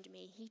predestined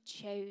me. He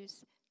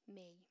chose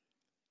me.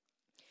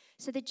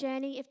 So the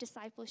journey of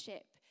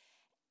discipleship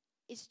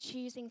is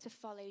choosing to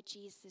follow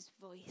Jesus'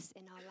 voice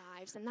in our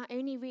lives. And that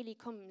only really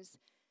comes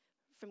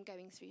from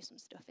going through some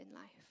stuff in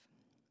life.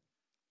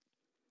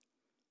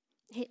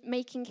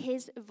 Making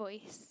his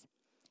voice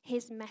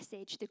his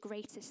message the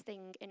greatest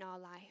thing in our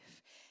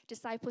life.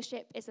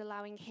 Discipleship is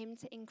allowing him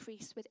to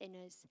increase within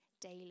us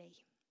daily.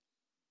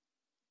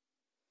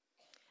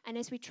 And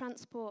as we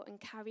transport and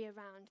carry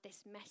around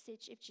this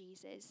message of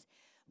Jesus,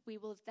 we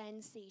will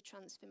then see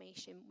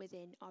transformation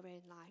within our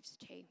own lives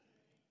too.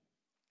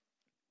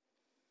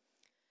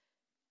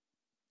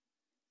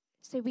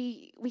 So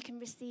we can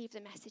receive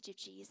the message of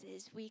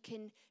Jesus. We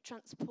can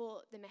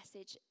transport the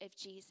message of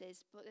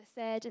Jesus. But the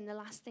third and the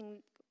last thing,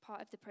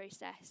 part of the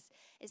process,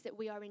 is that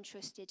we are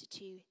entrusted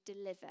to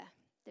deliver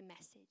the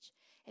message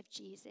of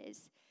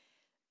Jesus.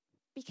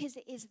 Because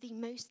it is the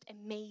most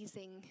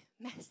amazing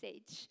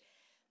message.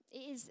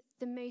 It is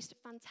the most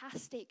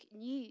fantastic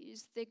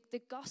news.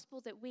 The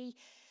gospel that we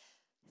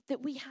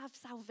have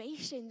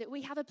salvation, that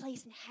we have a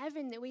place in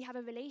heaven, that we have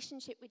a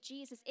relationship with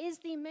Jesus is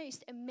the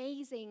most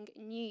amazing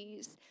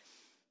news.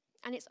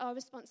 And it's our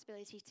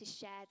responsibility to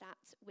share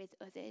that with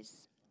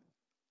others.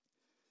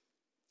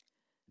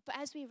 But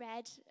as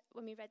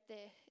when we read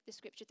the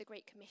scripture, the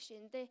Great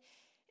Commission,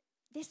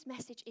 this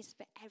message is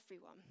for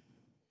everyone.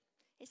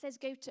 It says,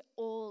 go to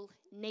all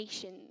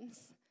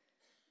nations.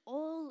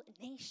 All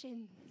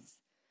nations.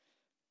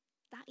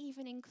 That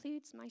even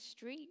includes my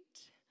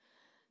street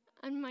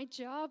and my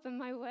job and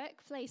my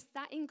workplace.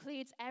 That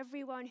includes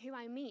everyone who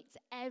I meet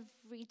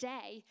every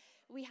day.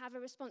 We have a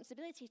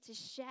responsibility to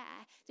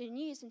share the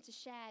news and to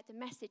share the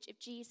message of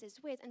Jesus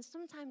with. And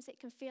sometimes it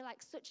can feel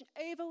like such an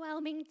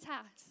overwhelming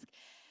task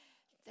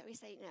that we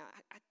say, no,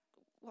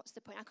 what's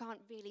the point? I can't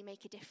really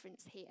make a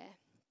difference here.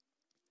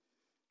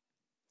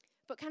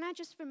 But can I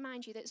just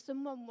remind you that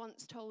someone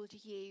once told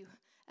you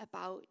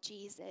about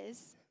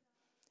Jesus?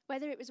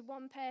 Whether it was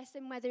one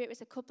person, whether it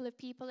was a couple of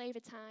people over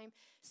time,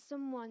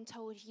 someone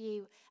told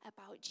you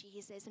about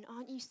Jesus. And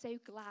aren't you so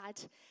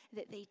glad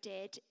that they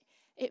did?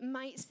 It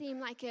might seem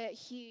like a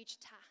huge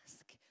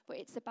task, but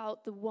it's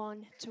about the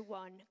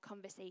one-to-one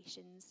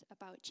conversations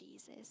about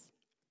Jesus.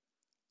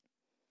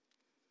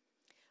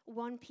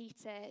 1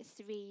 Peter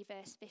 3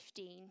 verse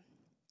 15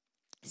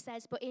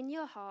 says, but in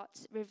your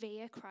hearts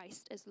revere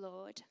Christ as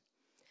Lord.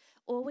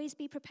 Always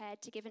be prepared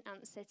to give an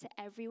answer to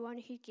everyone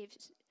who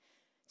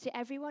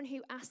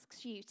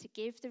asks you to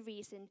give the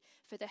reason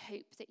for the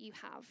hope that you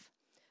have,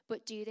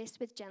 but do this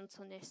with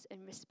gentleness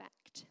and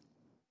respect.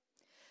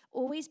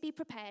 Always be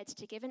prepared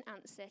to give an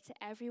answer to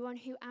everyone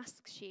who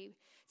asks you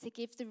to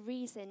give the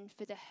reason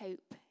for the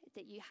hope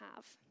that you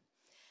have.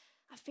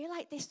 I feel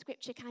like this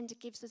scripture kind of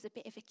gives us a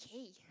bit of a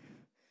key.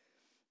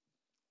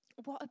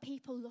 What are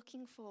people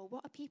looking for?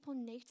 What are people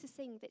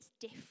noticing that's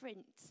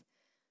different?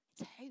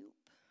 It's hope.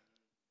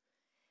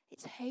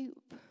 It's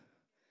hope.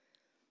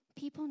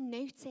 People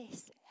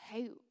notice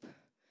hope.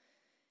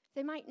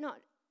 They might not,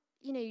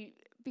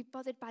 be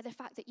bothered by the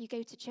fact that you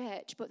go to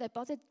church, but they're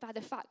bothered by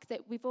the fact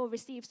that we've all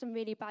received some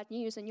really bad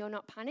news and you're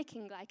not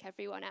panicking like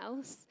everyone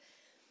else.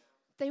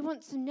 They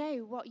want to know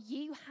what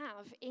you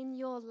have in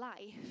your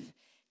life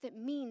that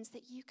means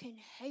that you can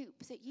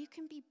hope, that you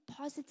can be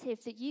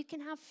positive, that you can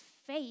have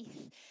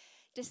faith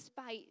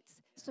despite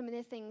some of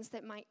the things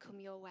that might come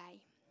your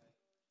way.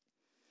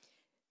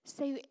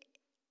 So,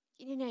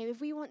 if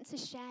we want to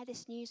share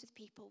this news with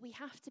people, we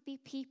have to be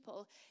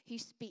people who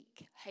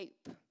speak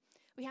hope.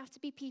 We have to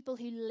be people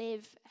who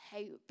live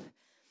hope.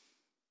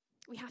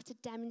 We have to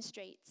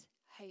demonstrate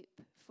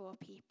hope for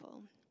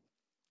people.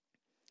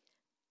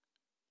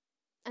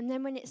 And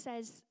then when it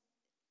says,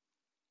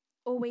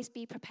 always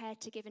be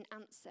prepared to give an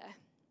answer.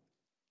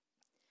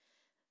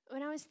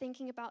 When I was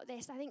thinking about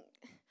this, I think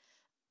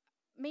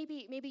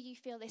maybe you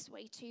feel this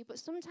way too, but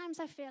sometimes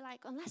I feel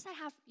like unless I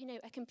have,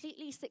 a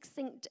completely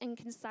succinct and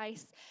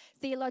concise,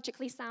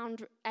 theologically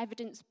sound,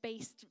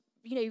 evidence-based,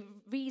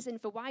 reason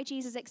for why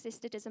Jesus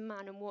existed as a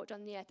man and walked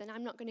on the earth, then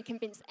I'm not going to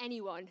convince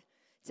anyone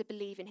to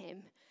believe in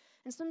him.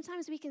 And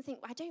sometimes we can think,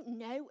 I don't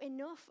know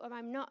enough, or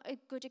I'm not a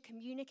good a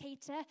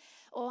communicator,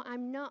 or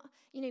I'm not,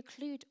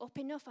 clued up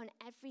enough on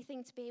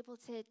everything to be able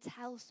to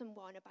tell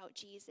someone about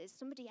Jesus.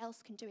 Somebody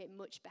else can do it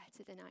much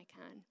better than I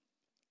can.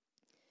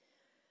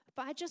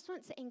 But I just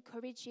want to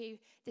encourage you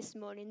this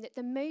morning that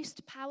the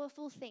most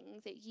powerful thing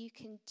that you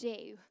can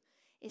do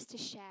is to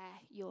share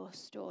your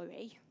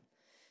story.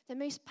 The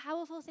most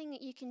powerful thing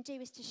that you can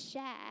do is to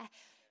share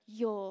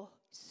your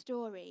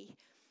story.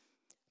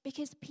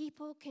 Because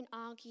people can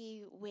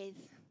argue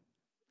with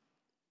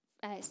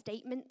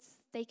statements.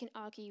 They can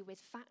argue with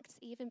facts.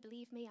 Even,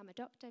 believe me, I'm a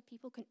doctor.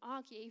 People can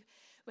argue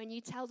when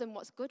you tell them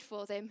what's good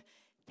for them.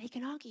 They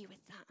can argue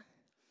with that.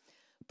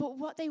 But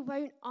what they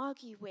won't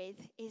argue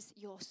with is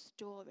your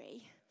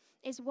story,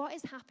 is what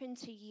has happened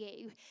to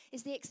you,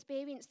 is the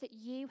experience that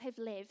you have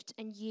lived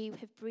and you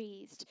have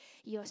breathed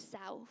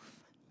yourself.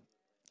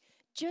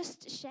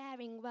 Just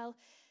sharing,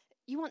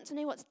 you want to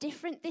know what's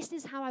different? This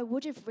is how I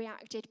would have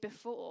reacted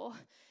before.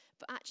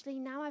 But actually,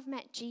 now I've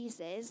met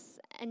Jesus,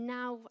 and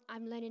now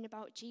I'm learning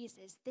about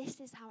Jesus. This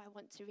is how I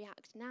want to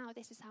react now.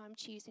 This is how I'm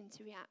choosing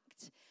to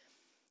react.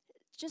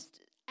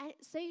 Just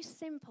so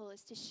simple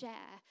as to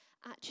share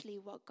actually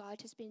what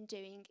God has been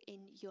doing in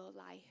your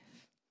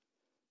life.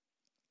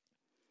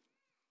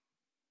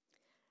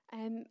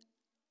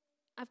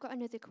 I've got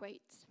another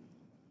quote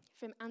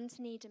from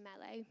Anthony de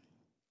Mello.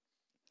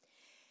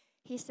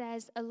 He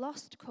says, "A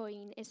lost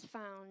coin is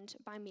found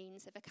by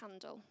means of a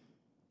candle.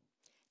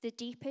 The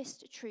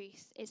deepest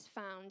truth is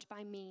found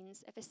by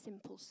means of a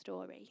simple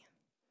story."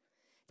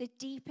 The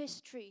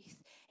deepest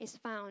truth is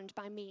found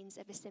by means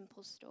of a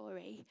simple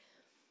story.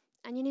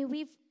 And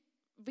we've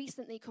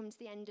recently come to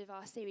the end of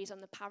our series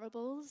on the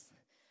parables.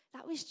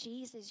 That was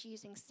Jesus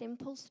using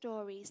simple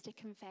stories to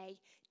convey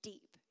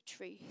deep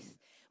truth.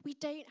 We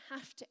don't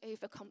have to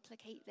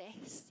overcomplicate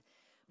this.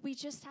 We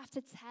just have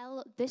to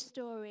tell the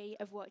story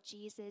of what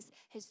Jesus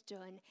has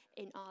done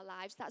in our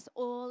lives. That's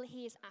all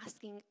he is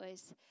asking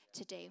us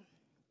to do.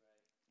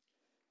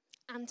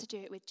 And to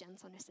do it with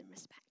gentleness and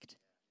respect.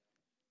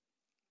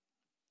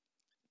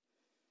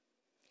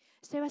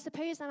 So I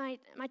suppose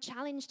my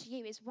challenge to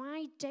you is,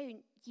 why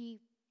don't you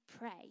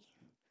pray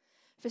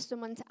for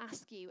someone to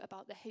ask you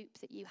about the hope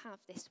that you have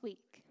this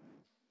week?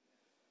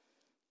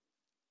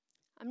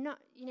 I'm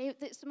not,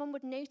 that someone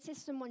would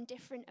notice something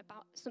different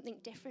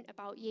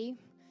about you,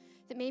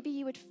 that maybe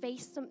you would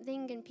face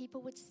something and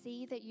people would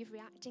see that you're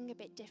reacting a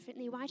bit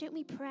differently. Why don't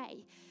we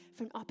pray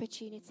for an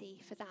opportunity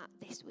for that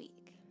this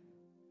week?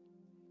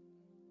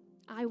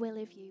 I will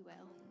if you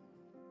will.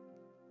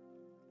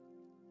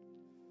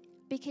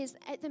 Because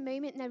at the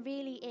moment, there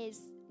really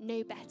is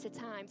no better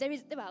time. There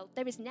is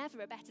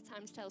never a better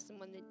time to tell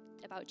someone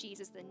about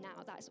Jesus than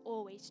now. That's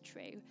always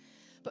true.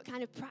 But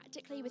kind of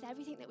practically, with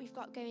everything that we've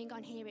got going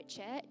on here at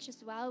church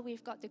as well,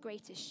 we've got the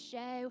greatest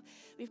show,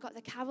 we've got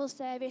the carol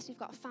service, we've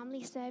got a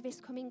family service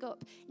coming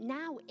up.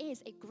 Now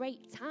is a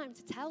great time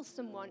to tell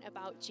someone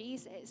about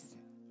Jesus.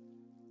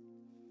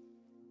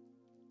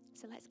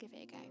 So let's give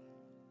it a go.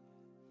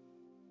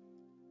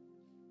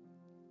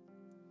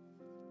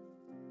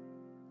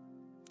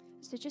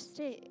 So just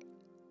to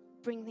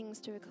bring things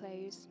to a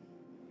close,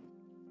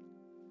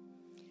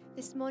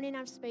 this morning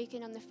I've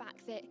spoken on the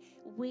fact that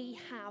we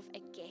have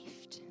a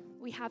gift.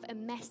 We have a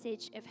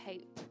message of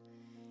hope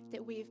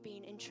that we have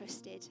been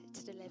entrusted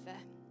to deliver.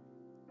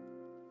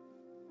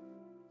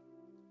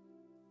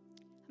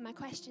 And my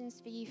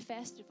questions for you,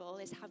 first of all,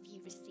 is, have you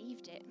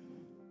received it?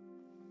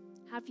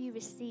 Have you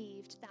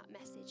received that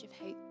message of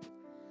hope?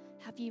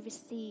 Have you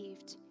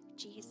received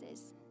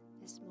Jesus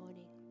this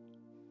morning?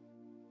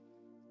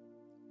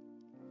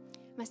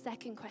 My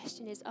second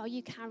question is, are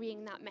you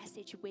carrying that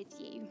message with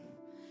you?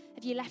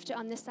 Have you left it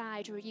on the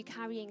side, or are you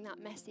carrying that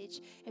message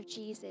of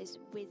Jesus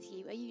with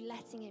you? Are you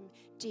letting him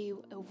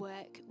do a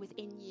work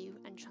within you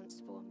and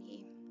transform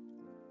you?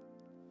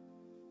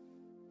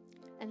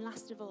 And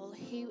last of all,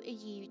 who are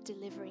you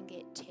delivering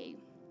it to?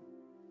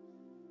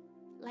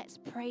 Let's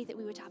pray that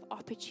we would have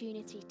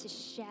opportunity to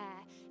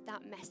share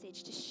that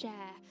message, to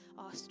share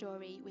our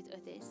story with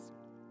others.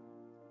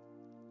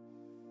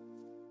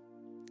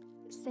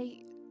 So,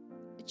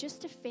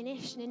 just to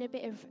finish, and in a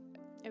bit of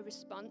a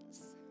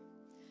response,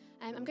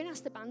 I'm going to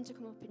ask the band to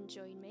come up and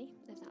join me,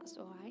 if that's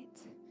all right.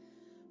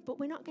 But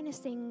we're not going to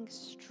sing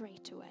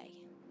straight away.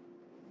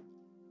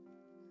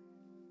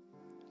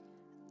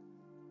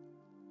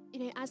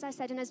 As I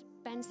said, and as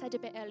Ben said a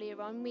bit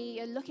earlier on, we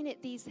are looking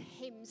at these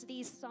hymns,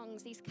 these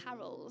songs, these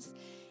carols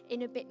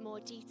in a bit more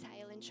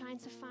detail and trying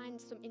to find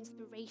some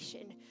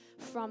inspiration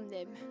from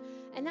them.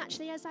 And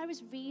actually, as I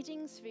was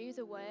reading through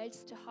the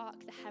words to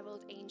Hark the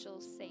Herald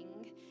Angels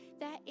Sing,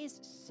 there is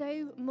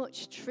so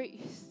much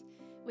truth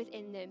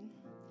within them.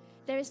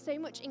 There is so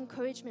much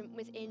encouragement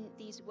within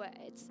these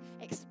words,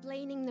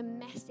 explaining the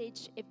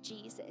message of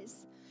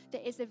Jesus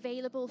that is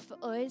available for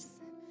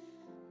us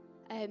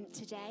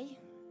today,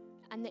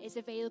 and that is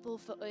available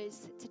for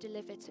us to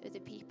deliver to other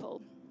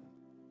people.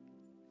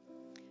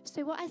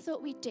 So what I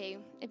thought we'd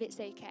do, if it's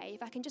okay,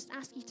 if I can just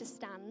ask you to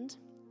stand.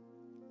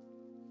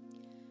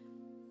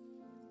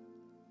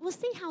 We'll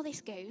see how this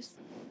goes.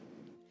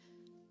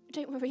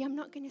 Don't worry, I'm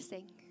not going to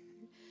sing.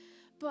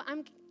 But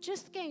I'm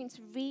just going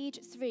to read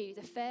through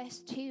the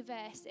first 2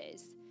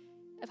 verses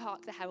of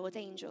Hark the Herald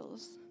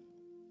Angels.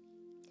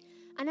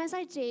 And as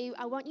I do,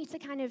 I want you to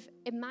kind of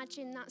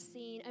imagine that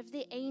scene of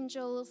the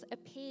angels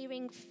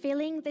appearing,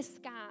 filling the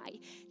sky,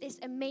 this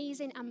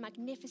amazing and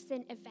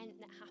magnificent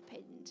event that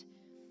happened.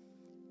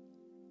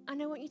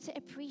 And I want you to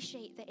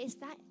appreciate that it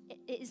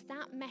is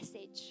that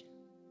message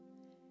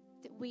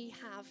that we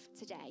have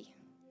today.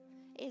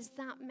 It is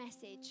that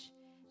message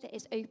that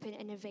is open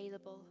and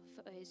available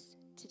for us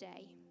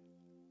today.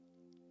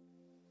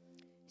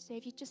 So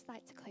if you'd just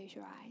like to close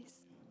your eyes,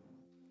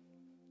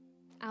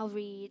 I'll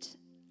read,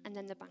 and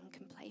then the band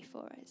can play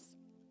for us.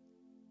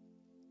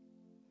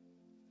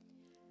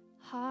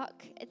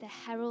 Hark the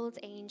herald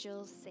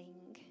angels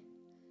sing,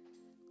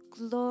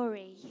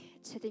 glory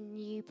to the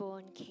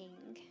newborn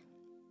King.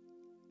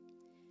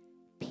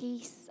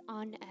 Peace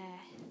on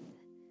earth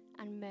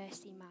and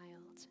mercy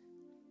mild.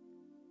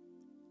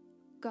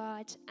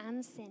 God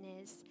and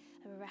sinners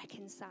are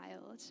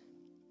reconciled.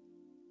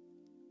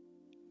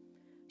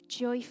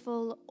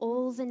 Joyful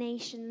all the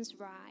nations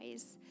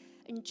rise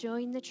and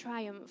join the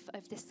triumph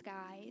of the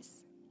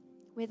skies.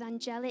 With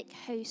angelic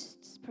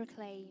hosts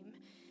proclaim,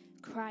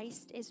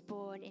 Christ is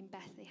born in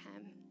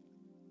Bethlehem.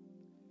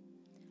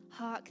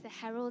 Hark, the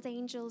herald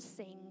angels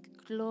sing,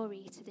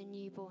 glory to the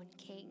newborn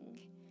King.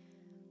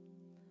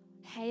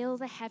 Hail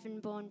the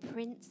heaven-born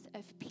Prince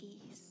of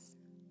Peace.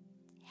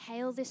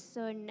 Hail the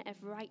Son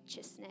of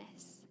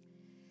Righteousness.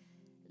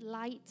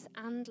 Light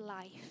and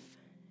life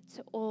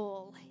to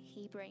all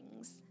he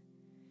brings,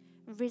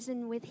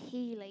 risen with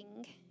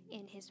healing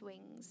in his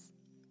wings.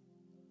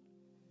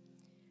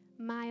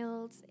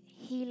 Mild,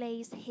 he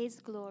lays his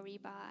glory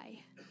by,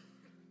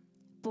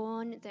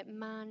 born that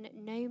man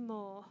no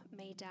more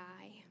may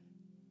die.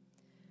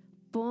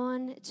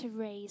 Born to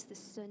raise the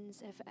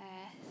sons of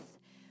earth,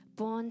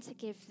 born to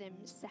give them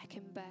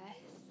second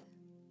birth.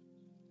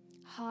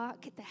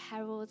 Hark, the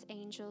herald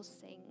angels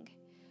sing,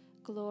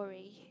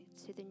 glory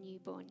to the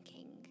newborn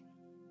King.